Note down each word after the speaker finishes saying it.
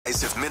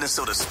drops of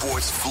Minnesota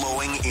sports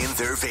flowing in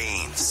their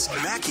veins.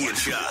 Mackie and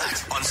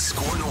Judd on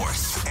Score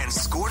North and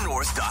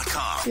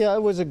ScoreNorth.com. Yeah,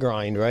 it was a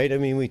grind, right? I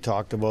mean, we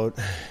talked about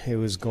it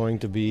was going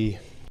to be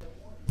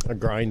a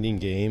grinding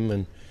game,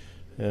 and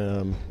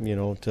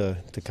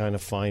to kind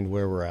of find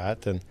where we're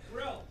at, and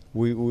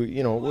we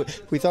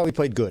thought we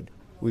played good.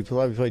 We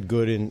probably played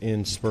good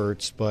in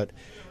spurts, but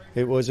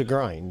it was a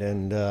grind,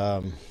 and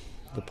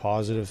the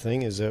positive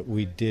thing is that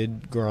we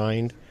did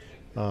grind,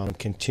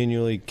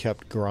 continually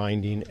kept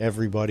grinding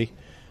everybody,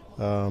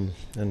 and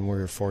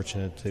we're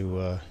fortunate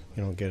to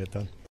get it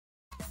done.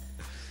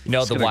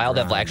 The Wild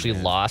have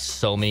actually lost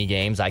so many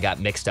games. I got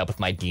mixed up with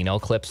my Dino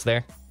clips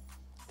there.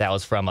 That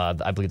was from,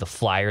 I believe, the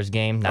Flyers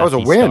game, not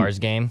the Stars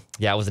game.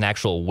 Yeah, it was an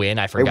actual win.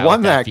 I forgot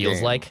what that feels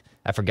game. Like.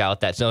 I forgot what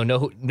that. So,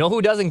 know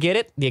who doesn't get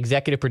it? The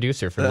executive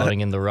producer for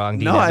loading in the wrong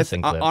Dean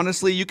Evison clip.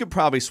 Honestly, you could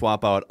probably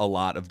swap out a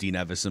lot of Dean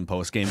Evison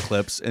post-game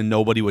clips, and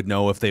nobody would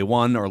know if they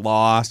won or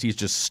lost. He's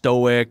just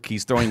stoic.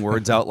 He's throwing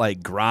words out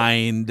like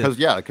grind. Because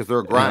they're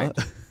a grind.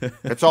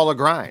 It's all a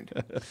grind.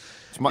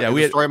 It's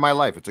the story of my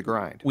life. It's a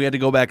grind. We had to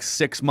go back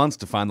 6 months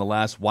to find the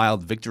last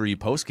Wild victory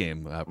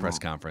post-game press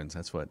conference.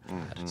 That's what.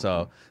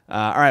 So,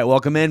 all right,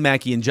 welcome in,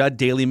 Mackie and Judd,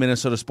 daily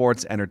Minnesota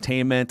sports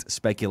entertainment,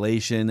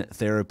 speculation,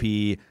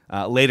 therapy.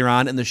 Later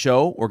on in the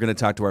show, we're going to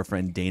talk to our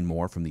friend Dane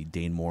Moore from the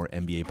Dane Moore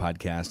NBA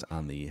podcast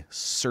on the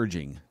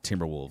surging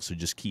Timberwolves, who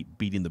just keep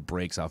beating the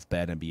brakes off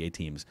bad NBA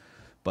teams.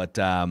 But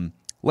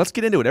let's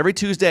get into it. Every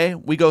Tuesday,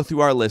 we go through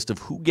our list of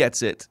who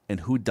gets it and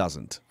who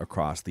doesn't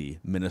across the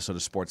Minnesota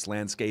sports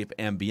landscape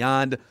and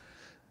beyond.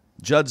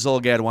 Judd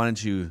Zulgad, why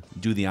don't you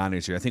do the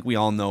honors here? I think we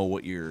all know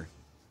what you're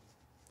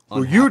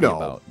unhappy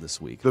about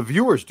this week. The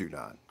viewers do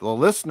not. The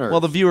listeners. Well,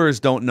 the viewers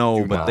don't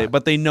know,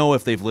 but they know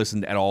if they've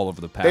listened at all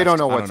over the past. They don't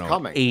know what's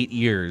coming. 8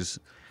 years.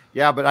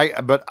 Yeah,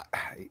 but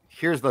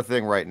here's the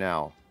thing right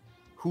now.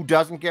 Who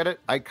doesn't get it?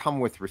 I come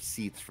with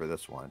receipts for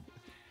this one.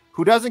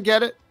 Who doesn't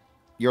get it?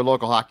 Your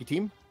local hockey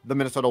team, the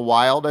Minnesota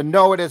Wild. And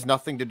no, it has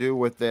nothing to do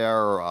with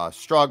their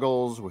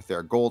struggles, with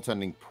their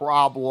goaltending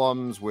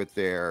problems, with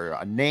their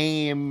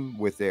name,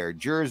 with their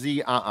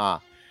jersey.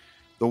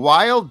 The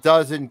Wild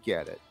doesn't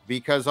get it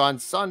because on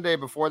Sunday,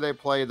 before they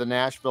play the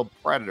Nashville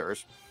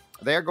Predators,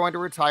 they're going to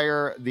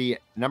retire the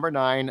number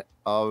 9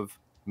 of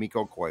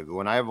Mikko Koivu.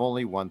 And I have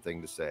only one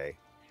thing to say.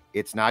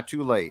 It's not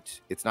too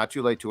late. It's not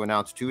too late to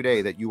announce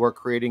today that you are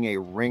creating a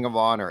Ring of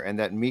Honor and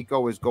that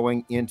Mikko is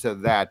going into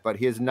that. But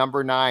his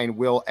number 9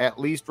 will at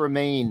least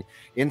remain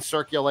in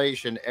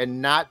circulation and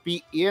not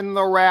be in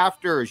the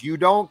rafters. You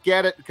don't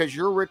get it because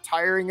you're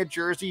retiring a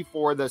jersey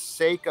for the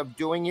sake of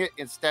doing it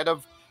instead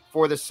of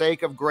for the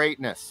sake of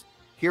greatness.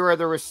 Here are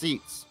the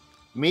receipts.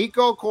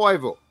 Mikko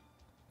Koivu,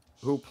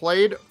 who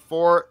played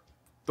for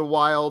the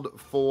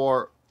Wild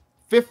for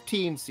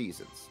 15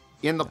 seasons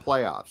in the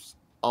playoffs,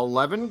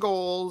 11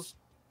 goals,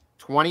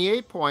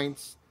 28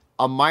 points,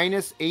 a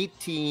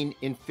 -18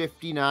 in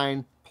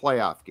 59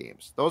 playoff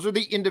games. Those are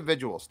the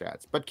individual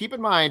stats, but keep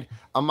in mind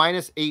a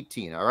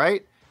 -18. All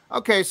right.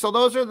 Okay, so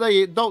those are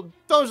the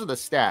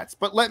stats.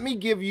 But let me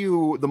give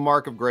you the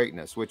mark of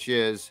greatness, which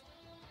is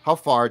how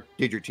far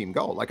did your team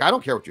go? Like, I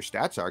don't care what your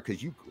stats are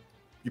because you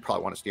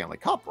probably won a Stanley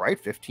Cup, right?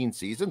 15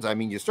 seasons. I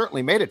mean, you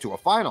certainly made it to a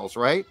finals,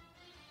 right?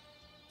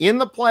 In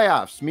the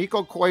playoffs,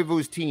 Mikko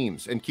Koivu's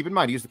teams, and keep in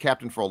mind, he was the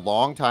captain for a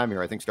long time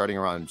here, I think starting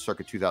around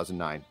circa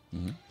 2009,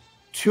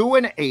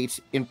 2-8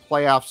 in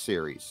playoff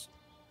series.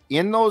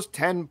 In those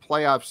 10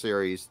 playoff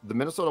series, the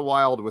Minnesota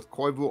Wild with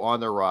Koivu on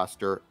their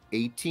roster,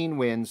 18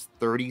 wins,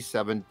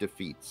 37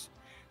 defeats.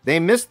 They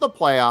missed the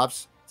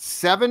playoffs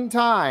 7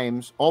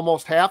 times,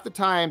 almost half the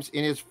times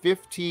in his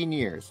 15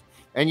 years.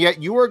 And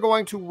yet you are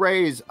going to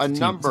raise a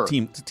number.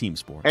 It's a team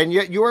sport. And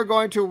yet you are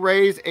going to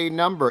raise a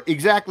number.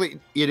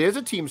 Exactly. It is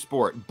a team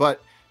sport. But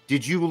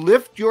did you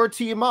lift your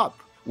team up?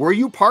 Were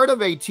you part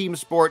of a team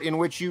sport in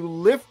which you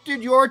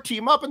lifted your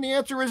team up? And the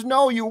answer is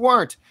no, you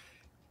weren't.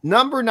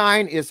 Number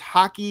 9 is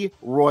hockey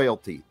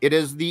royalty. It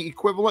is the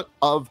equivalent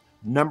of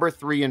number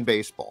 3 in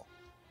baseball.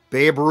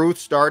 Babe Ruth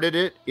started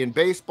it in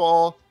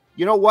baseball.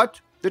 You know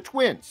what? The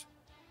Twins.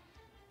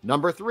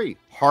 Number 3,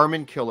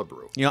 Harmon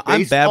Killebrew.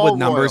 I'm bad with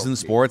numbers in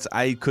sports.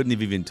 I couldn't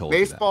have even told you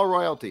that. Baseball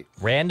royalty.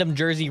 Random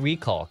jersey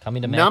recall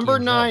coming to number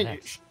 9.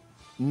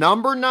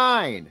 Number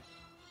 9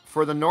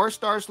 for the North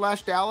Stars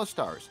 / Dallas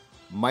Stars.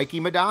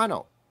 Mikey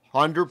Modano,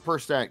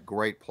 100%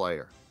 great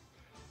player.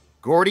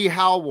 Gordie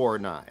Howe wore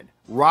 9.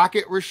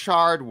 Rocket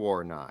Richard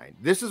wore 9.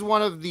 This is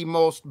one of the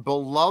most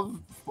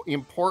beloved,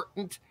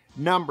 important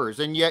numbers,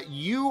 and yet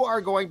you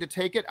are going to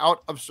take it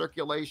out of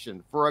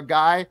circulation for a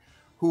guy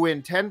who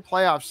in 10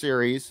 playoff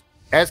series,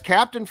 as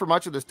captain for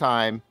much of this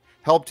time,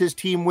 helped his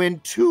team win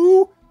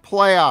 2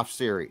 playoff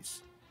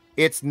series.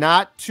 It's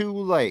not too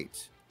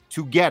late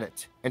to get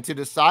it and to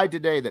decide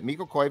today that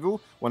Mikko Koivu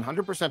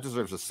 100%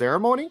 deserves a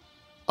ceremony,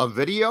 a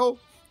video,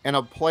 and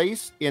a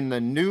place in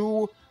the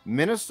new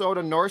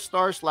Minnesota North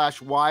Star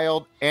 /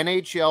 Wild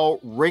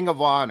NHL Ring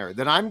of Honor,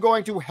 that I'm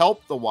going to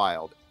help the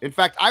Wild. In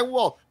fact, I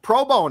will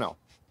pro bono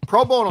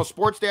Pro Bono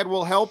Sports Dad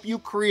will help you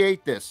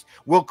create this.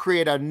 We'll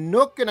create a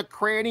nook and a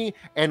cranny,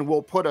 and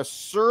we'll put a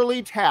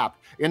surly tap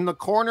in the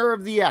corner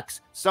of the X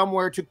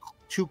somewhere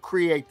to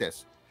create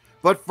this.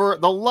 But for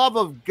the love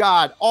of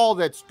God, all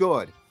that's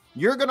good,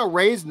 you're going to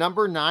raise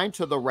number 9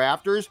 to the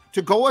rafters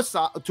to go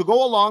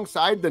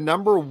alongside the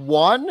number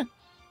 1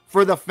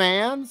 for the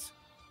fans.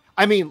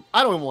 I mean,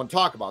 I don't even want to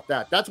talk about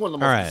that. That's one of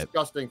the most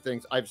disgusting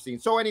things I've seen.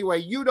 So anyway,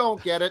 you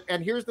don't get it.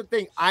 And here's the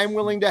thing. I'm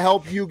willing to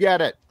help you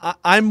get it.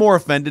 I'm more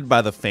offended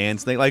by the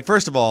fans thing. Like,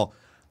 first of all,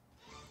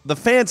 the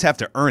fans have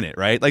to earn it,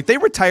 right? Like, they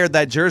retired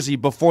that jersey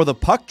before the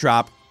puck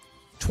drop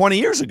 20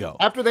 years ago.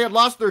 After they had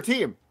lost their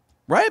team.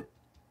 Right?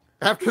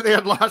 After they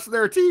had lost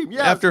their team,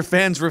 yes. After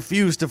fans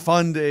refused to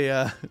fund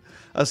a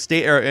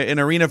state or an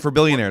arena for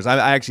billionaires.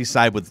 I actually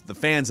side with the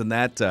fans in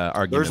that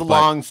argument. There's a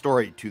long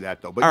story to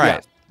that, though.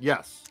 But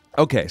yes.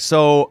 Okay,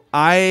 so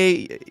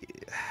I'm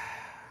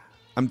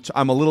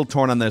a little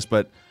torn on this,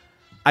 but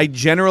I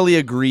generally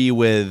agree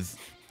with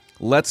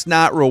let's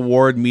not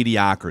reward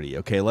mediocrity.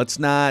 Okay,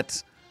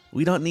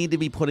 we don't need to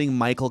be putting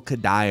Michael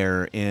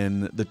Kadire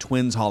in the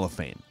Twins Hall of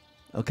Fame.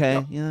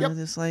 Okay,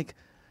 just like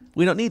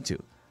we don't need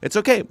to. It's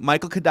okay.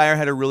 Michael Kadire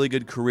had a really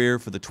good career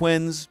for the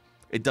Twins.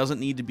 It doesn't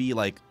need to be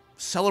like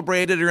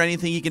celebrated or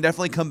anything. He can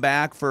definitely come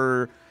back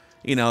for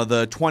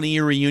the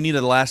 20-year reunion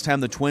of the last time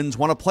the Twins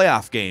won a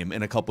playoff game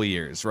in a couple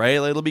years, right?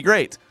 It'll be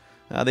great.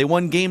 They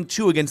won Game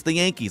 2 against the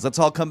Yankees. Let's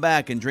all come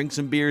back and drink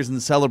some beers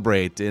and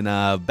celebrate in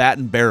Bat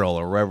and Barrel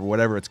or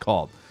whatever it's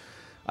called.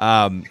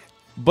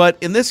 But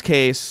in this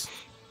case,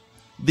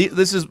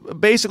 this is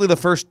basically the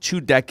first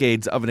 2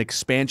 decades of an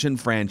expansion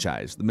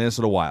franchise, the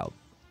Minnesota Wild.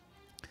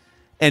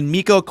 And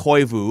Mikko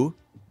Koivu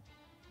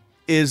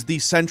is the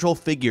central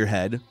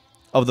figurehead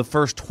of the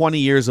first 20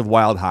 years of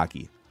Wild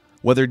hockey.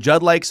 Whether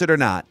Judd likes it or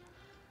not,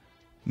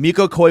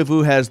 Mikko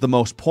Koivu has the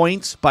most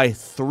points by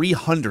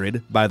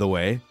 300, by the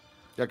way,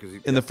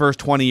 in the first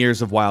 20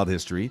 years of Wild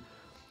history.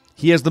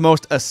 He has the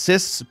most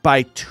assists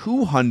by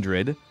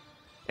 200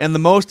 and the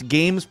most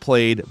games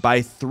played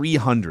by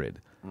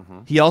 300. Mm-hmm.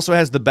 He also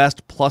has the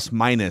best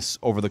plus-minus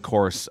over the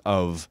course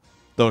of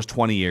those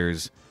 20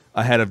 years,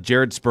 ahead of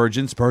Jared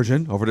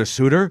Spurgeon over to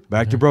Suter,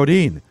 back to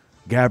Brodin,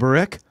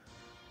 Gaborik.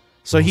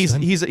 So he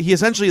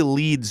essentially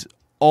leads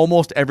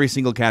almost every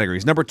single category.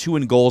 He's number 2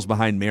 in goals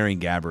behind Marian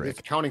Gaborik.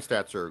 His counting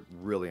stats are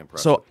really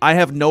impressive. So I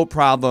have no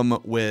problem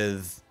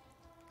with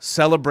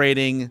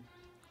celebrating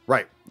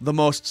the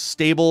most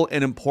stable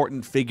and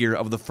important figure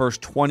of the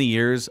first 20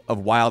 years of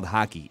Wild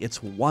hockey.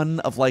 It's one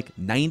of like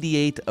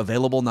 98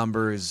 available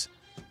numbers.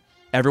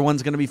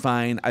 Everyone's going to be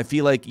fine. I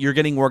feel like you're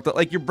getting worked.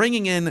 Like you're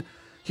bringing in,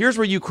 here's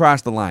where you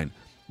cross the line.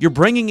 You're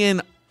bringing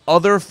in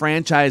other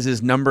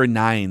franchises' number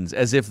 9s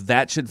as if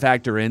that should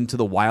factor into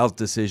the Wild's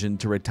decision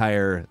to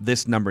retire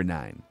this number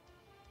 9.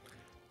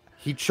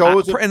 He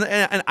chose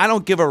and I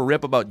don't give a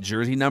rip about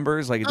jersey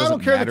numbers. Like it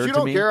doesn't matter to me. I don't care that you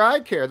don't care. I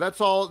care.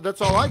 That's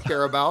all I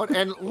care about.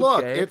 And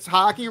look, it's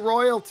hockey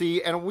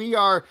royalty, and we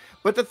are.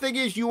 But the thing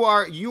is, you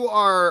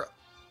are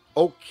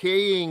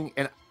okaying,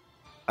 and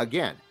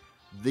again,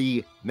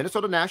 the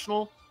Minnesota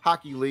National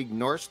Hockey League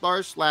North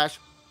Stars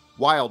 /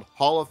 Wild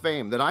Hall of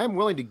Fame that I am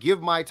willing to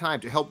give my time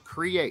to help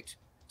create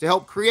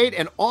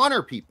and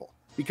honor people,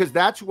 because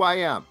that's who I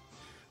am.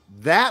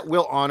 That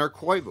will honor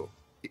Koivu.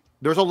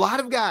 There's a lot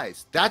of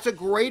guys. That's a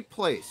great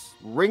place.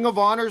 Ring of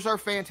Honors are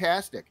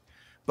fantastic.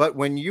 But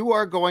when you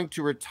are going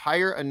to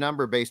retire a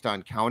number based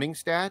on counting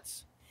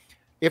stats,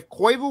 if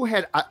Koivu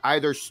had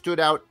either stood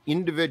out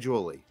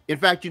individually, in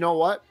fact, you know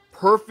what?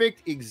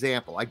 Perfect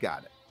example. I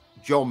got it.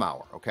 Joe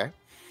Mauer, okay?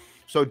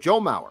 So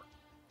Joe Mauer.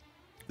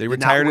 They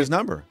retired his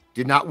number.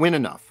 Did not win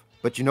enough.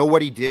 But you know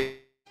what he did?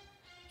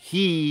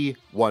 He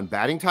won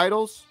batting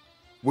titles,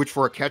 which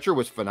for a catcher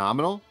was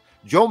phenomenal.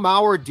 Joe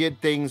Mauer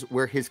did things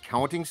where his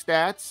counting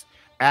stats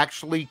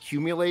actually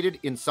accumulated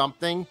in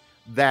something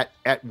that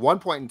at one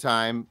point in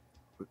time,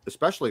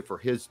 especially for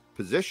his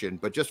position,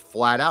 but just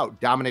flat out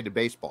dominated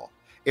baseball.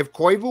 If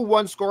Koivu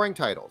won scoring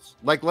titles,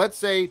 like let's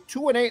say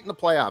 2-8 in the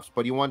playoffs,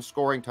 but he won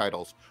scoring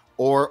titles,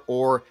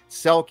 or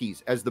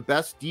Selke's as the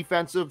best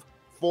defensive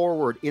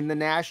forward in the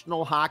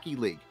National Hockey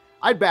League,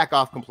 I'd back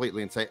off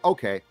completely and say,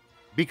 okay,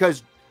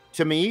 because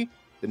to me,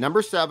 the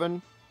number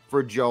 7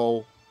 for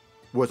Joe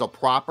was a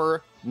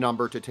proper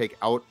number to take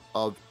out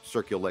of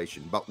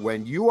circulation. But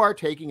when you are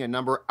taking a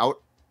number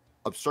out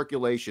of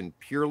circulation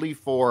purely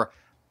for,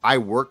 I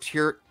worked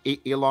here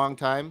a long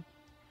time.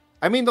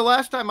 I mean, the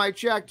last time I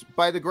checked,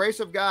 by the grace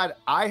of God,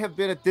 I have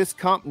been at this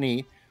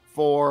company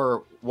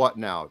for what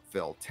now,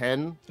 Phil?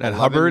 10? At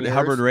Hubbard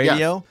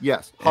Radio?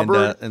 Yes.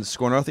 Hubbard. And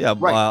Score North,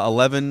 right.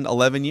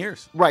 11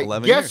 years. Right.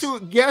 11 guess years.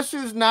 Guess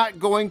who's not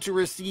going to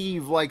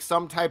receive like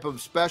some type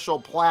of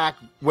special plaque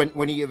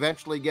when he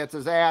eventually gets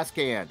his ass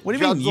canned? What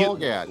do you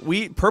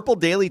mean? Purple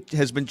Daily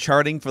has been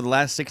charting for the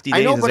last 60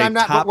 days as a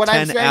top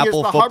 10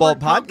 Apple football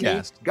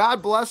podcast.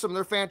 God bless them.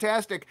 They're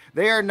fantastic.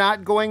 They're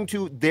going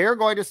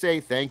to say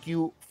thank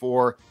you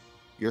for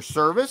your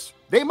service.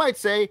 They might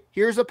say,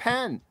 here's a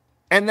pen.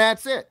 And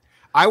that's it.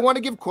 I want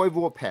to give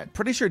Koivu a pen.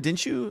 Pretty sure,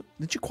 didn't you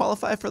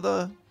qualify for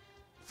the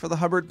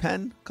Hubbard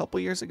pen a couple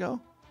years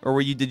ago?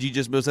 or did you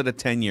just was it a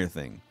 10-year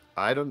thing?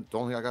 I don't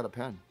think I got a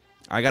pen.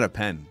 I got a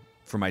pen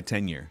for my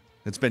 10-year.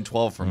 It's been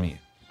 12 for me.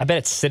 I bet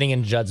it's sitting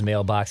in Judd's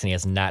mailbox and he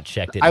has not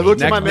checked it. I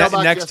looked at my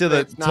mailbox next to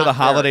the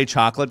holiday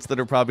chocolates that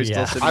are probably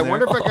still sitting there. I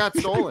wonder if it got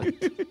stolen.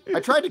 I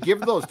tried to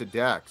give those to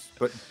Dex,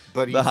 but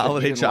the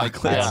holiday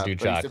chocolates. I don't do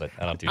chocolate.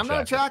 I'm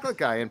not a chocolate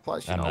guy, and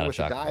plus,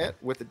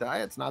 with the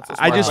diet, it's not so.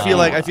 I just feel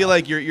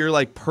like you're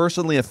like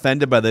personally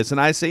offended by this, and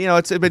I say,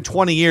 it's been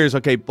 20 years.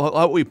 Okay, how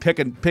about we pick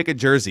a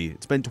jersey?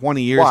 It's been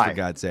 20 years for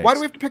God's sake. Why do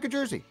we have to pick a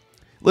jersey?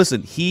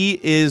 Listen, he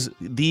is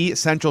the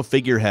central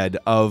figurehead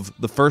of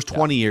the first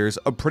 20 years,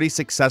 a pretty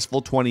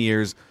successful 20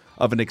 years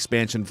of an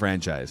expansion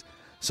franchise.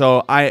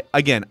 So I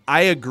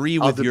agree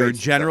with your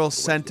general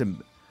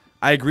sentiment.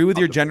 I agree with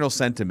your general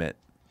sentiment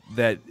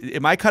that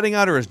am I cutting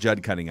out or is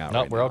Judd cutting out?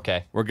 No, right we're now?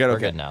 okay. We're good. We're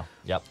Okay. good now.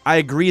 Yep. I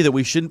agree that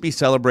we shouldn't be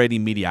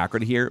celebrating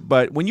mediocrity here,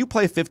 but when you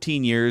play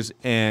 15 years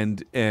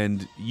and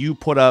you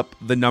put up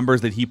the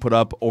numbers that he put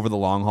up over the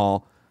long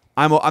haul,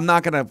 I'm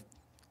not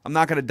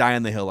gonna die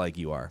on the hill like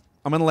you are.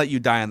 I'm gonna let you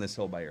die on this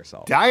hill by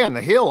yourself. Die on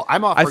the hill.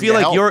 I feel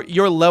like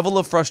your level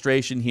of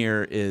frustration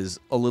here is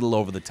a little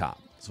over the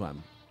top. That's what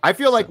I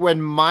feel like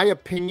when my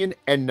opinion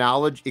and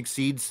knowledge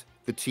exceeds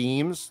the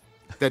team's,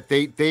 that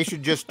they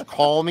should just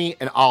call me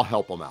and I'll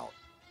help them out.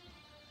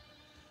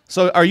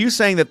 So are you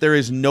saying that there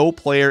is no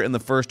player in the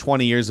first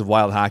 20 years of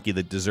Wild hockey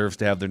that deserves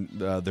to have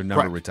their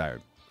number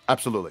retired?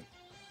 Absolutely.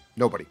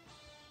 Nobody.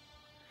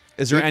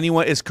 Is there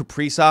anyone? Is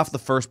Kaprizov the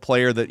first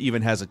player that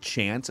even has a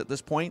chance at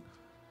this point?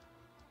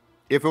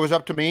 If it was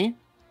up to me,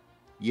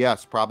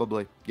 yes,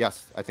 probably.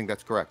 Yes, I think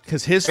that's correct.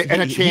 Because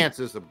chance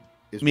is. I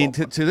mean,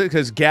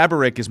 because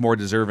Gaborik is more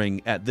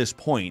deserving at this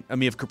point. I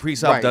mean, if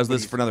Kaprizov does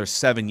this for another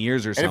 7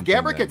 years or something. And if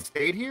Gaborik had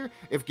stayed here,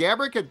 if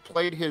Gaborik had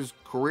played his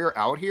career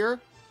out here,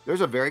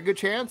 there's a very good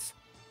chance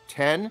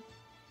 10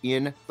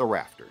 in the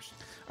rafters.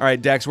 All right,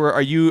 Dex,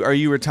 are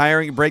you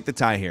retiring? Break the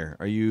tie here.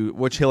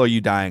 Which hill are you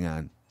dying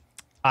on?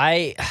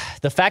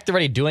 The fact they're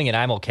already doing it,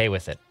 I'm okay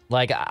with it.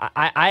 Like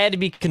I had to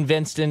be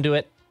convinced into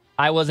it.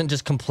 I wasn't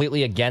just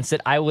completely against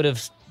it. I would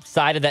have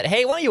decided that,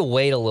 hey, why don't you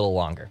wait a little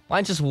longer? Why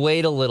don't you just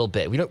wait a little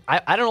bit?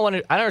 I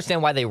don't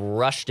understand why they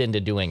rushed into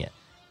doing it,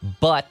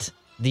 but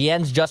the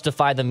ends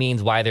justify the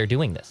means. Why they're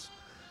doing this,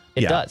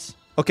 it does.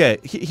 Okay,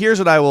 here's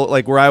what I will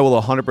where I will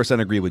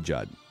 100% agree with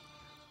Judd,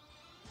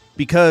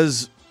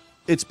 because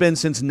it's been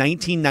since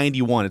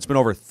 1991. It's been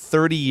over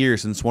 30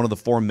 years since one of the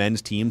 4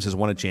 men's teams has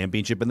won a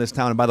championship in this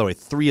town. And by the way,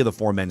 3 of the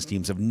 4 men's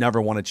teams have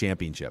never won a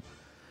championship.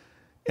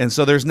 And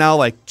so there's now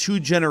like 2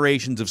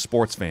 generations of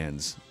sports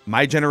fans.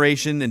 My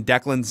generation and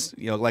Declan's,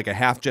 like a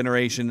half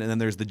generation, and then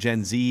there's the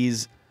Gen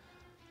Zs.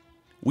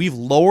 We've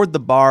lowered the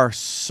bar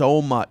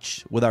so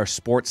much with our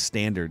sports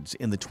standards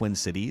in the Twin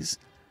Cities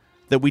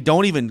that we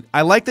don't even.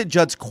 I like that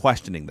Judd's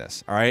questioning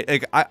this. All right,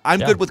 like, I'm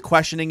good with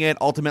questioning it.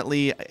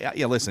 Ultimately,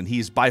 listen,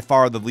 he's by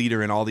far the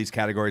leader in all these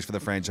categories for the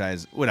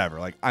franchise. Whatever.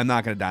 Like, I'm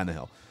not going to die on the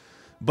hill,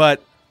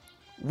 but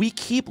we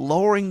keep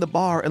lowering the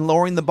bar,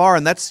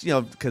 and that's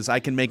because I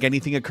can make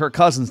anything a Kirk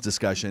Cousins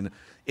discussion.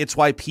 It's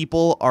why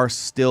people are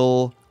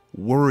still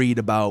worried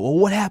about, well,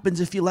 what happens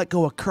if you let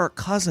go of Kirk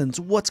Cousins?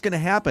 What's going to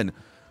happen?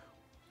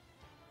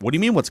 What do you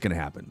mean what's going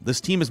to happen?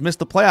 This team has missed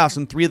the playoffs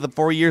in 3 of the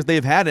 4 years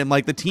they've had him.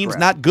 Like, the team's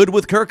not good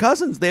with Kirk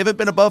Cousins. They haven't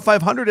been above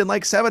 500 in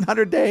like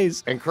 700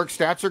 days. And Kirk's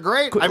stats are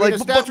great. I mean,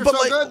 his stats are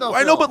so good, though.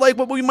 I know,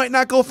 but we might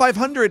not go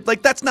 500.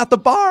 Like, that's not the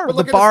bar.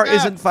 The bar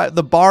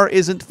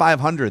isn't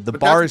 500. The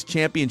bar is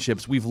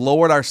championships. We've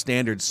lowered our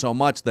standards so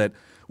much that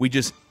we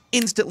just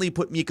instantly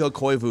put Mikko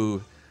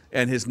Koivu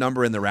and his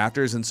number in the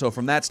rafters. And so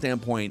from that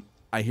standpoint,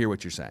 I hear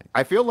what you're saying.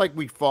 I feel like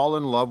we fall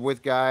in love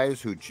with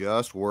guys who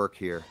just work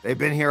here. They've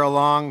been here a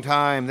long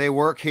time. They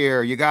work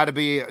here. You got to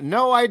be.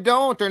 No, I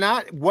don't. They're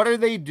not. What are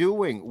they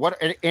doing?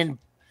 And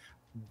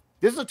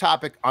this is a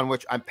topic on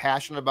which I'm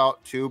passionate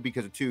about too,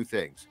 because of 2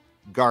 things.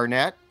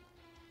 Garnett,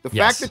 the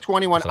fact that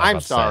 21. I'm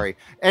sorry,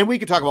 and we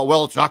could talk about.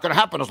 Well, it's not going to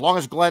happen as long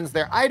as Glenn's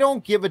there. I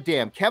don't give a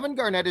damn. Kevin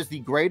Garnett is the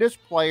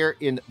greatest player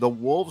in the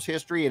Wolves'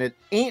 history, and it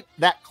ain't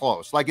that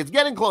close. Like, it's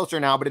getting closer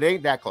now, but it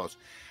ain't that close.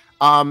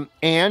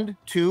 And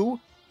 2,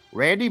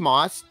 Randy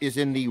Moss is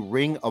in the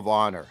Ring of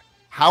Honor.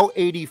 How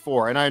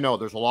 84? And I know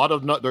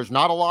there's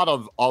not a lot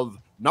of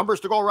numbers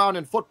to go around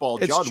in football.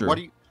 It's Judd,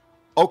 true.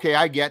 Okay,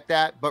 I get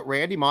that, but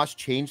Randy Moss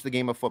changed the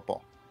game of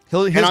football.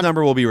 His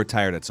number will be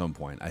retired at some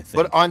point, I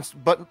think.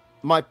 But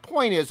my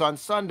point is, on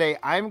Sunday,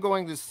 I'm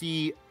going to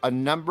see a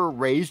number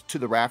raised to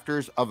the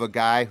rafters of a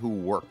guy who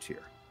worked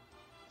here.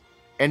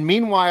 And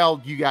meanwhile,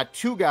 you got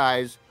 2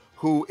 guys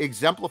who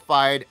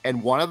exemplified,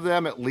 and one of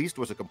them at least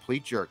was a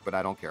complete jerk, but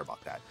I don't care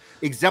about that.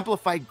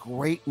 Exemplified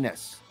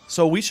greatness.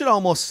 So we should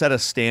almost set a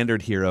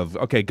standard here of,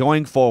 okay,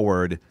 going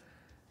forward,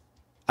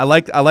 I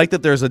like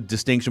that there's a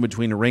distinction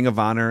between Ring of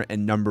Honor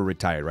and number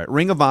retired, right?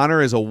 Ring of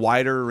Honor is a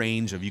wider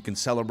range of, you can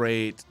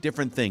celebrate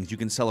different things. You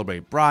can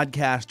celebrate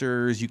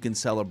broadcasters, you can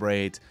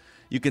celebrate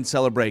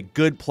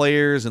good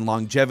players and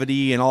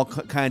longevity and all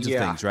kinds of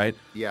things, right?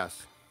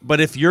 Yes. But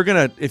if you're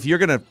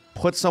gonna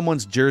put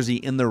someone's jersey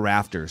in the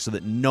rafters so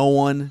that no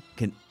one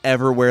can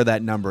ever wear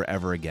that number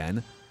ever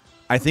again,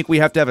 I think we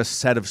have to have a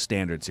set of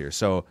standards here.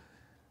 So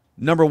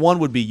number one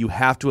would be you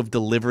have to have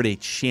delivered a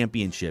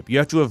championship. You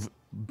have to have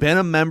been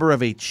a member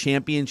of a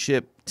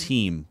championship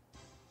team,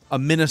 a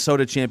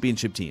Minnesota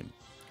championship team.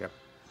 Yep.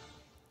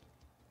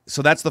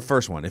 So that's the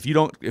first one. If you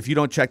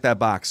don't check that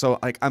box, so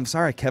like I'm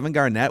sorry, Kevin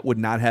Garnett would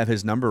not have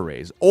his number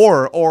raised.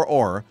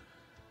 Or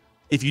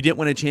if you didn't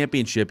win a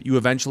championship, you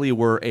eventually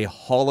were a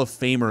Hall of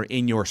Famer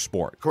in your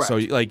sport. Correct. So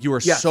like you were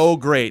so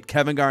great,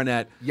 Kevin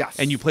Garnett. Yes.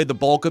 And you played the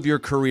bulk of your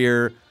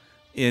career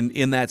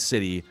in that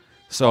city.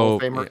 So Hall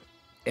of Famer,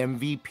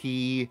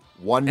 MVP,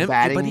 won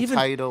batting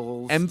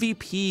titles.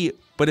 MVP,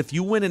 but if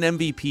you win an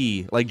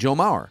MVP, like Joe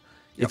Mauer,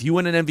 if you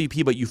win an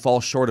MVP but you fall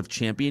short of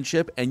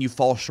championship and you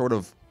fall short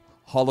of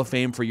Hall of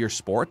Fame for your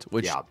sport,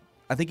 which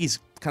I think he's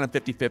kind of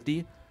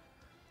 50-50,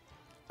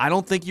 I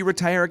don't think you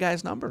retire a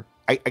guy's number.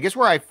 I guess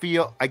where I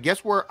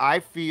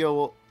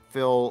feel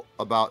Phil,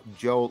 about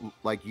Joe,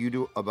 like you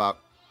do about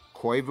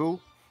Koivu,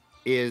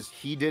 is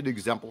he did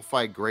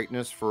exemplify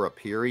greatness for a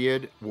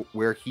period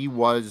where he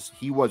was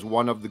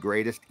one of the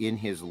greatest in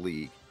his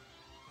league.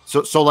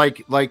 So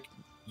like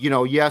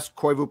yes,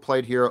 Koivu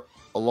played here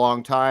a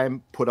long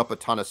time, put up a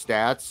ton of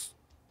stats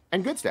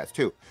and good stats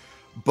too,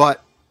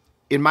 but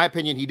in my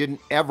opinion, he didn't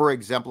ever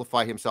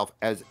exemplify himself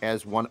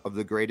as one of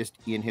the greatest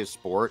in his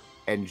sport,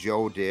 and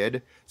Joe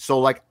did. So,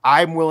 like,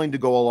 I'm willing to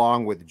go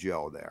along with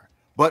Joe there.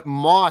 But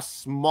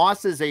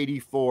Moss's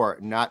 84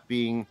 not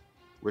being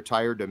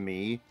retired to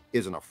me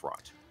is an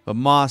affront. But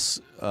Moss,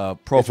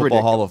 Pro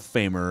Football Hall of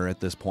Famer at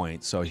this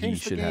point, so he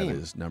should have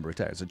his number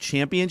retired. So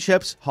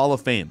championships, Hall of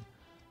Fame.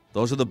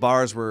 Those are the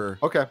bars we're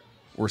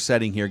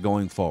setting here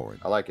going forward.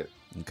 I like it.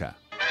 Okay. All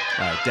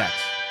right, Dex.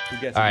 Who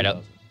gets All right.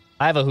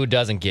 I have a who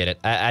doesn't get it.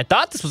 I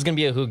thought this was going to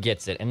be a who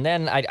gets it. And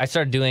then I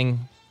started doing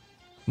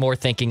more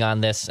thinking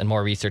on this and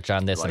more research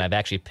on this. And I've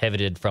actually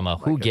pivoted from a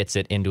who gets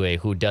it into a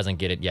who doesn't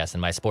get it. Yes.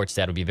 And my sports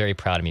dad would be very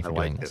proud of me for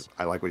doing this.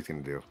 I like what he's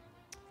going to do.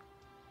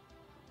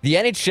 The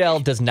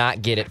NHL does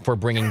not get it for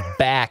bringing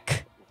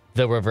back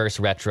the reverse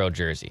retro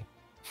jersey.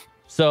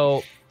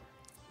 So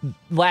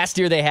last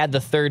year they had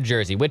the third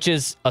jersey, which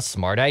is a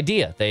smart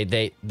idea.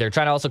 They're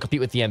trying to also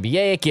compete with the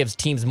NBA. It gives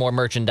teams more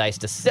merchandise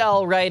to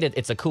sell, right?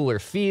 It's a cooler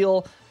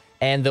feel.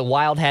 And the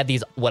Wild had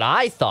these, what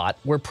I thought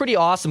were pretty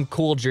awesome,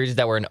 cool jerseys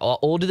that were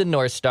older than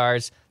North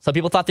Stars. Some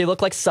people thought they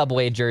looked like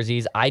Subway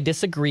jerseys. I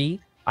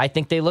disagree. I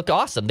think they look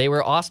awesome. They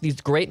were awesome,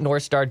 these great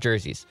North Star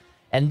jerseys.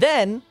 And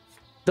then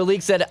the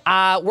league said,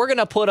 we're going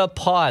to put a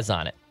pause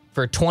on it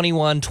for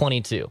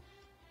 21-22.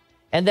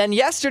 And then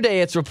yesterday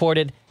it's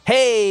reported,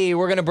 hey,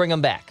 we're going to bring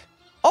them back.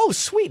 Oh,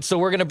 sweet. So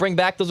we're going to bring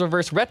back those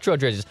reverse retro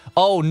jerseys.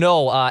 Oh,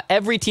 no.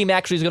 Every team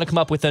actually is going to come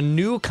up with a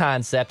new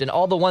concept, and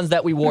all the ones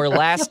that we wore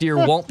last year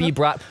won't be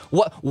brought.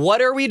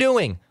 What are we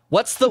doing?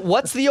 What's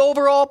the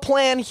overall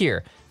plan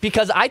here?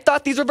 Because I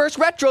thought these reverse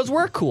retros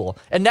were cool,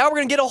 and now we're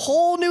going to get a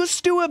whole new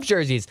stew of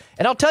jerseys.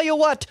 And I'll tell you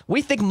what,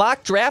 we think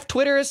mock draft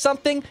Twitter is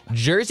something.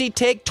 Jersey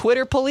take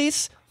Twitter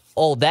police.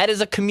 Oh, that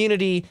is a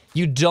community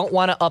you don't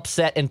want to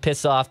upset and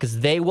piss off because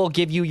they will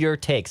give you your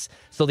takes.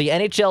 So the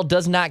NHL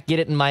does not get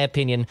it, in my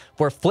opinion,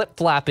 for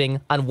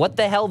flip-flopping on what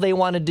the hell they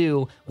want to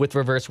do with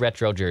reverse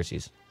retro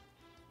jerseys.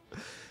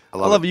 I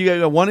love it. You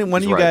guys. One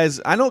of you guys.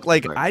 I don't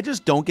like. I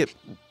just don't get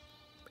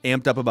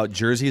amped up about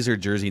jerseys or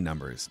jersey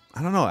numbers.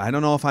 I don't know. I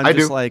don't know if I'm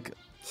just like.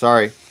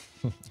 Sorry.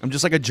 I'm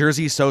just like a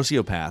jersey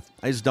sociopath.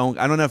 I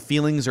don't have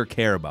feelings or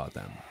care about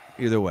them.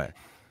 Either way.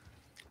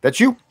 That's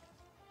you.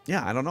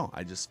 Yeah, I don't know.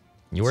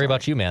 You worry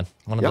about you, man.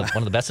 One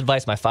of the best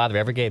advice my father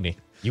ever gave me.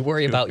 You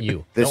worry about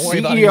you. The Don't worry CEO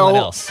about anyone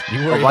else.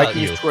 You worry about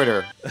you.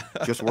 Twitter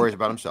just worries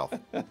about himself.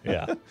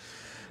 Yeah.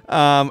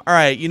 All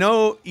right. You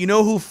know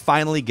who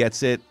finally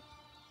gets it?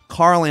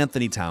 Karl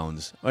Anthony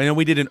Towns. I know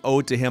we did an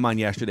ode to him on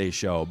yesterday's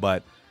show,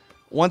 but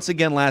once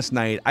again last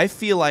night, I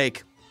feel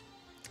like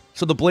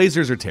the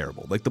Blazers are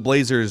terrible. Like the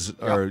Blazers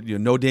are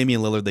no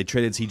Damian Lillard. They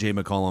traded CJ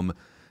McCollum,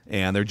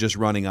 and they're just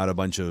running out a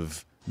bunch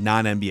of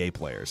non-NBA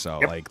players. So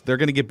like they're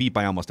going to get beat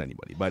by almost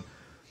anybody. But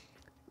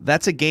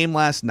that's a game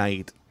last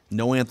night.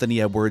 No Anthony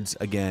Edwards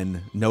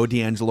again. No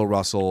D'Angelo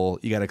Russell.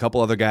 You got a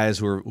couple other guys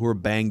who are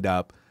banged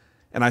up.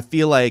 And I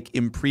feel like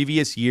in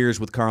previous years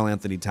with Karl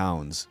Anthony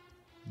Towns,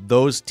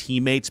 those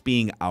teammates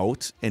being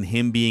out and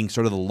him being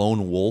sort of the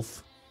lone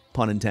wolf,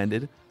 pun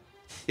intended,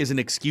 is an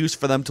excuse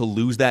for them to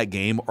lose that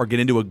game or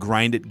get into a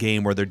grinded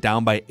game where they're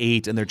down by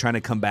 8 and they're trying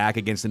to come back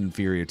against an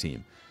inferior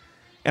team.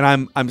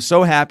 And I'm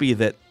so happy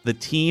that the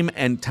team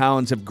and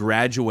Towns have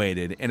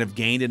graduated and have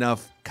gained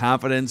enough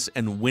confidence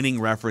and winning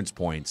reference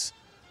points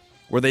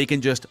where they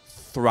can just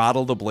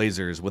throttle the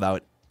Blazers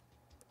without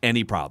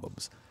any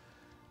problems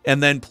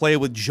and then play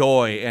with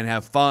joy and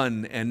have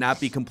fun and not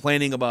be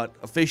complaining about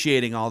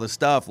officiating all this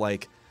stuff.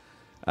 Like,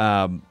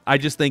 I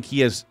just think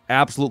he has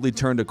absolutely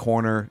turned a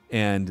corner,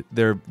 and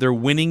they're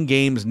winning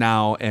games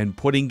now and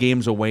putting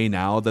games away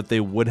now that they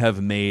would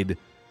have made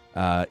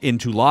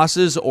into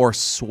losses or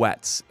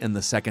sweats in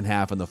the second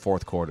half and the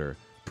fourth quarter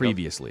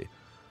previously.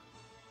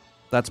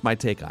 That's my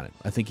take on it.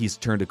 I think he's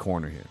turned a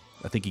corner here.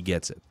 I think he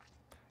gets it.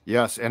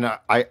 Yes, and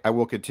I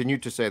will continue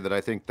to say that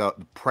I think the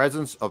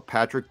presence of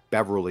Patrick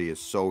Beverley is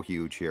so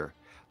huge here.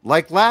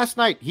 Like last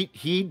night,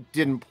 he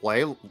didn't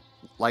play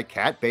like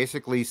Cat,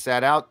 basically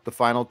sat out the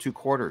final 2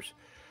 quarters.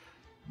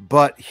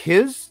 But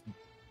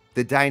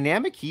the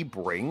dynamic he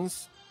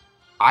brings,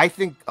 I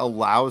think,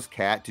 allows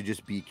Cat to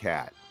just be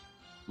Cat.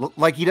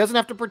 Like, he doesn't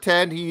have to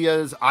pretend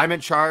I'm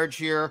in charge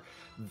here.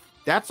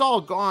 That's all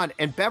gone.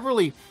 And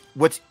Beverly,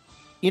 what's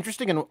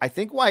interesting, and I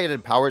think why it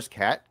empowers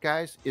Cat,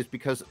 guys, is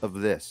because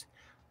of this.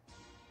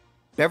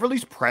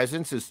 Beverly's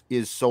presence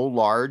is so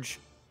large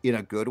in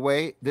a good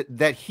way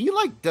that he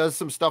like does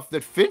some stuff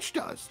that Finch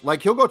does.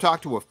 Like, he'll go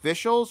talk to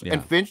officials,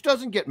 and Finch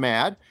doesn't get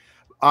mad.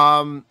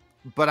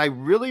 But I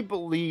really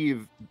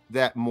believe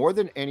that more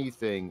than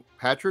anything,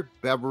 Patrick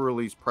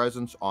Beverly's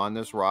presence on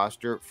this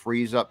roster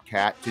frees up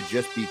Cat to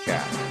just be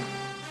Cat.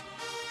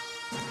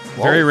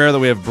 Very rare that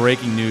we have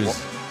breaking news.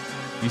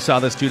 You saw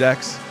this,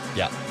 Judex?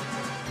 Yeah.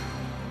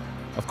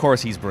 Of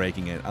course he's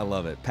breaking it. I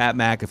love it. Pat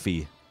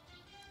McAfee.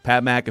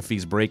 Pat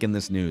McAfee's breaking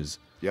this news.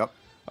 Yep.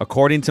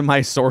 According to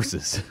my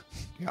sources.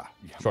 Yeah.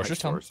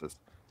 Sources.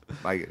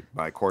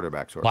 My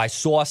quarterback sources. My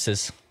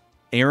sources.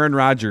 Aaron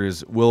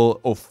Rodgers will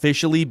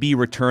officially be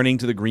returning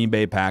to the Green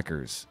Bay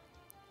Packers.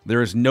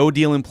 There is no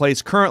deal in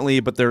place currently,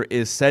 but there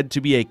is said to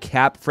be a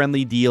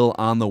cap-friendly deal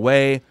on the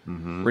way.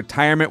 Mm-hmm.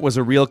 Retirement was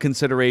a real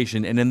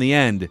consideration, and in the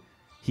end,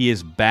 he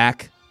is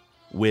back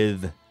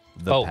with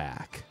the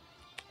Pack.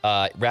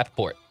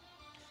 Rappaport.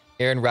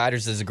 Aaron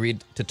Rodgers has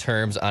agreed to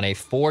terms on a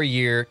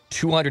 4-year,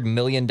 $200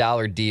 million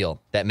deal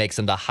that makes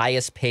him the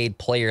highest-paid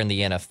player in the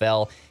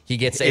NFL. He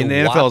gets in the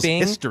NFL's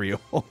history.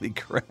 Holy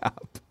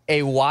crap.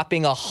 A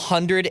whopping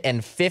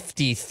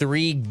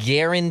 153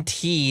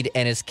 guaranteed,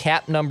 and his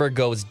cap number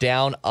goes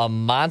down. A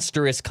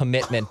monstrous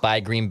commitment by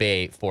Green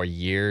Bay for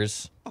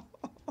years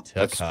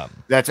to come.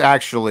 That's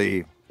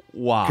actually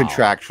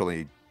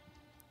contractually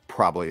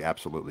probably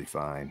absolutely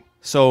fine.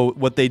 So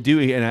what they do,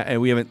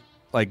 and we haven't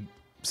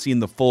seen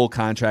the full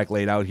contract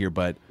laid out here,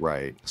 but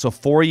right. So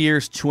 4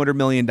 years, $200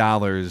 million,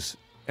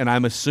 and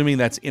I'm assuming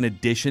that's in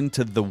addition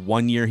to the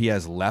 1 year he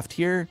has left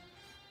here.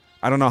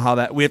 I don't know how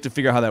that. We have to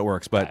figure out how that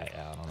works, but I don't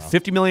know.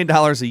 $50 million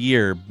a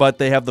year, but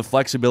they have the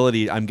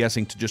flexibility, I'm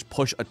guessing, to just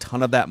push a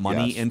ton of that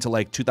money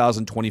into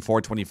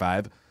 2024,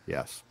 25.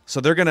 Yes. So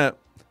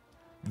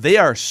they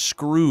are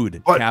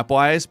screwed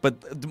cap-wise,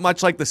 but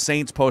much like the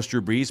Saints post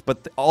Drew Brees,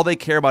 but all they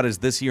care about is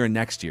this year and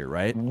next year,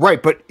 right?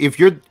 Right, but if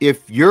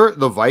you're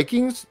the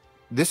Vikings,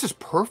 this is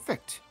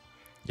perfect.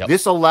 Yep.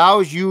 This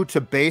allows you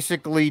to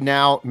basically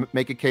now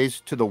make a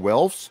case to the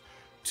Wilfs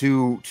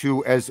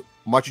to as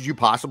much as you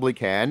possibly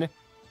can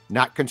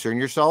not concern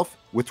yourself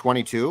with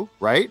 22,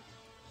 right?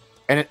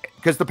 And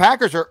because the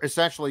Packers are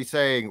essentially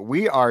saying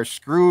we are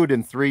screwed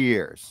in 3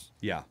 years.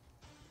 Yeah.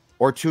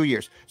 Or 2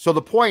 years. So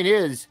the point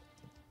is,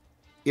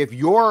 if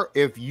you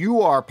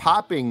are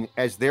popping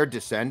as they're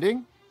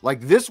descending,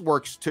 like this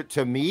works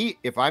to me,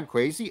 if I'm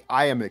crazy,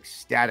 I am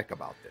ecstatic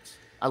about this.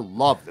 I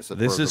love this.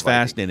 This is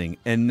fascinating.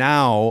 And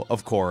now,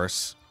 of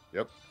course,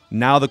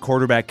 now the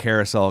quarterback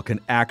carousel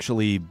can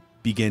actually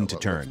begin to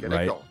turn,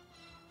 right?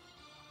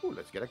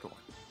 Let's get it going.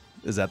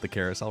 Is that the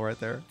carousel right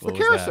there? It's the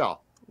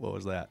carousel. What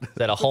was that? Is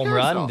that a home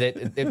run? Was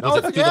it through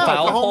the yeah,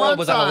 foul hole?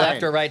 Was sign. on the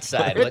left or right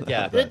side?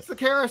 It's the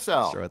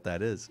carousel. Not sure what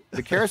that is.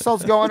 The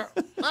carousel's going.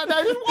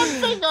 I did one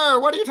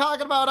finger. What are you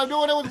talking about? I'm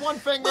doing it with one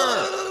finger.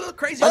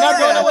 Crazy. I'm not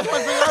doing it with my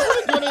finger. I'm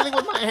not doing anything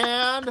with my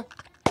hand.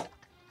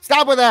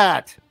 Stop with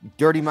that.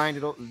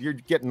 Dirty-minded. You're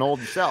getting old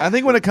yourself. I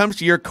think when it comes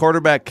to your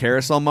quarterback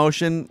carousel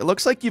motion, it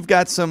looks like you've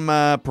got some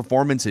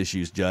performance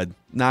issues, Judd.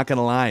 Not going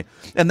to lie.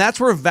 And that's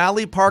where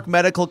Valley Park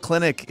Medical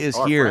Clinic is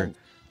here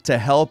to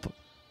help,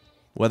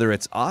 whether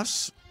it's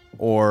us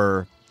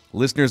or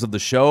listeners of the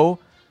show.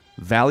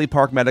 Valley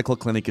Park Medical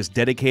Clinic is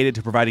dedicated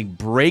to providing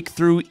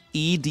breakthrough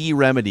ED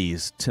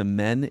remedies to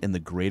men in the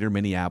greater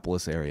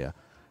Minneapolis area.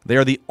 They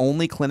are the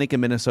only clinic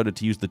in Minnesota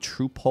to use the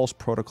True Pulse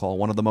protocol,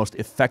 one of the most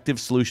effective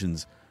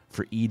solutions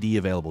for ED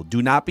available.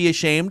 Do not be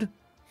ashamed,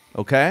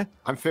 okay?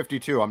 I'm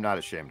 52. I'm not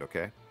ashamed,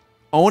 okay?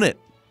 Own it.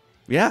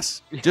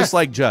 Yes, just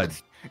like Judd.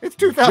 It's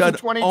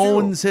 2022. Judd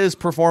owns his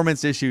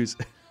performance issues.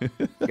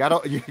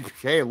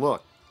 Hey,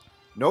 look.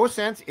 No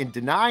sense in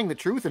denying the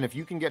truth, and if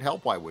you can get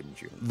help, why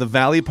wouldn't you? The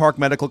Valley Park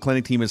Medical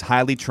Clinic team is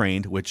highly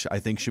trained, which I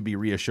think should be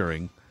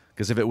reassuring,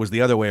 because if it was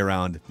the other way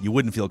around, you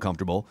wouldn't feel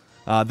comfortable.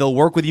 They'll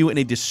work with you in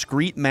a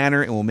discreet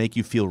manner and will make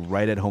you feel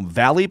right at home.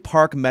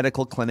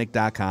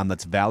 ValleyParkMedicalClinic.com.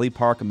 That's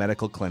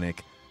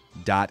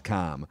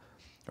ValleyParkMedicalClinic.com.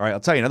 All right, I'll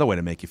tell you another way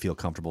to make you feel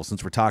comfortable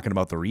since we're talking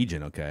about the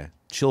region, okay?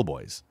 Chill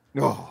Boys.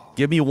 Oh.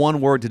 Give me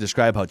one word to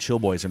describe how Chill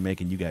Boys are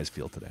making you guys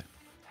feel today.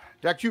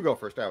 Jack, you go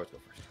first. I always go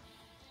first.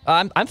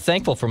 I'm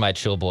thankful for my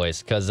Chill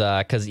Boys because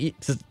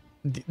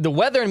the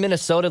weather in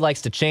Minnesota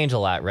likes to change a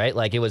lot, right?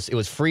 Like it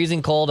was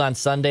freezing cold on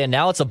Sunday, and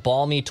now it's a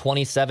balmy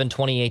 27,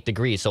 28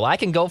 degrees. So I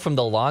can go from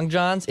the long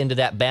johns into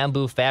that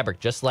bamboo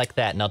fabric just like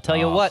that. And I'll tell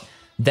you what,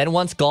 then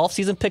once golf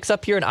season picks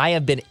up here, and I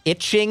have been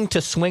itching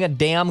to swing a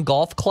damn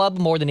golf club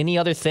more than any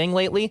other thing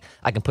lately,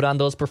 I can put on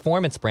those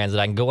performance brands, and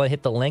I can go and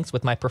hit the links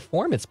with my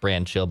performance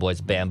brand Chill Boys.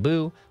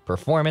 Bamboo,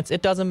 performance,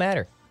 it doesn't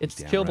matter.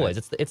 It's Chill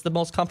Boys. It's the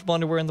most comfortable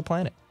underwear on the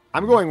planet.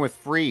 I'm going with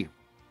free.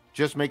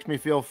 Just makes me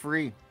feel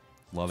free.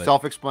 Love it.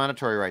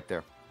 Self-explanatory right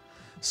there.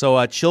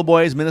 So Chill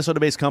Boys,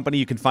 Minnesota-based company.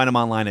 You can find them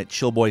online at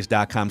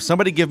chillboys.com.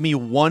 Somebody give me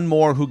one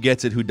more who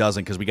gets it, who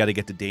doesn't, because we got to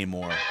get to Dane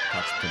Moore.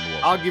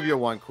 I'll give you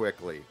one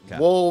quickly. Okay.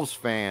 Wolves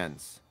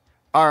fans.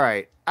 All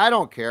right, I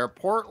don't care.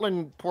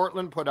 Portland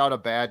put out a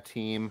bad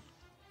team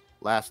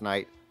last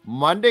night.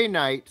 Monday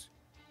night,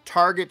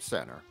 Target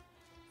Center.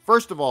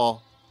 First of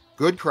all,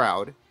 good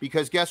crowd,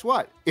 because guess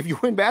what? If you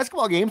win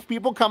basketball games,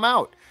 people come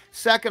out.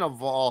 Second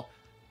of all,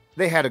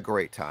 they had a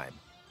great time.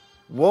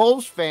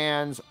 Wolves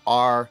fans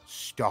are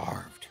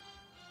starved.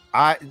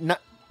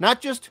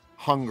 Not just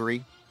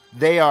hungry.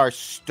 They are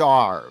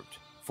starved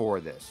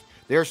for this.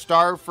 They're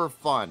starved for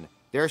fun.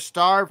 They're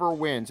starved for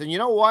wins. And you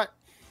know what?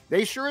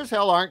 They sure as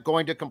hell aren't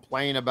going to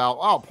complain about,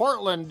 oh,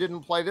 Portland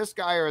didn't play this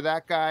guy or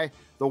that guy.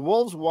 The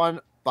Wolves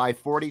won by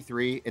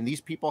 43, and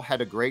these people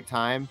had a great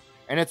time.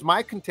 And it's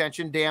my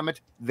contention, damn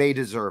it, they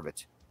deserve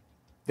it.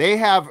 They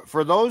have,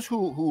 for those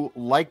who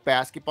like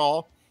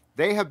basketball,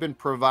 they have been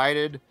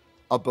provided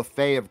a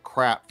buffet of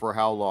crap for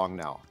how long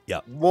now?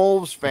 Yep.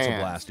 Wolves fans. It's a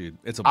blast, dude.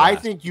 It's a blast. I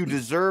think you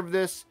deserve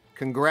this.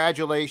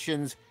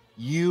 Congratulations.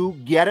 You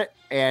get it.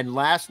 And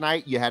last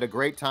night you had a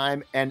great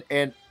time, and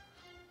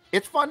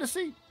it's fun to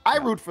see. I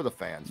root for the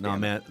fans. No,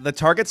 man. The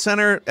Target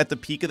Center at the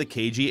peak of the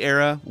KG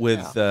era with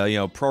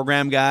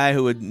program guy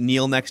who would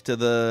kneel next to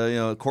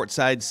the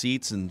courtside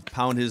seats and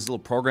pound his little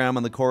program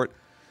on the court.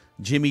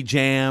 Jimmy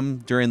Jam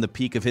during the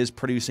peak of his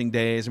producing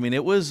days. I mean,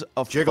 it was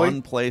a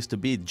fun place to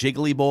be.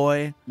 Jiggly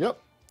Boy. Yep.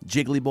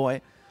 Jiggly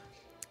Boy.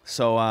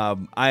 So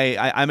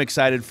I'm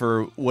excited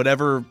for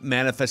whatever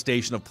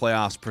manifestation of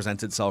playoffs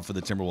presents itself for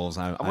the Timberwolves.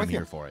 I'm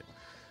here for it.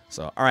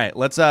 So all right,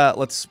 let's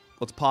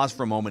pause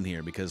for a moment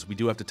here because we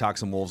do have to talk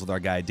some Wolves with our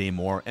guy Dane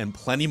Moore, and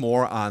plenty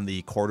more on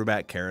the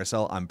quarterback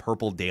carousel on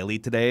Purple Daily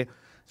today.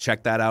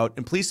 Check that out,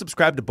 and please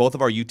subscribe to both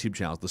of our YouTube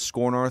channels, the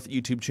Score North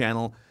YouTube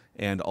channel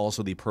and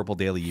also the Purple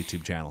Daily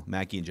YouTube channel.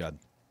 Mackie and Judd.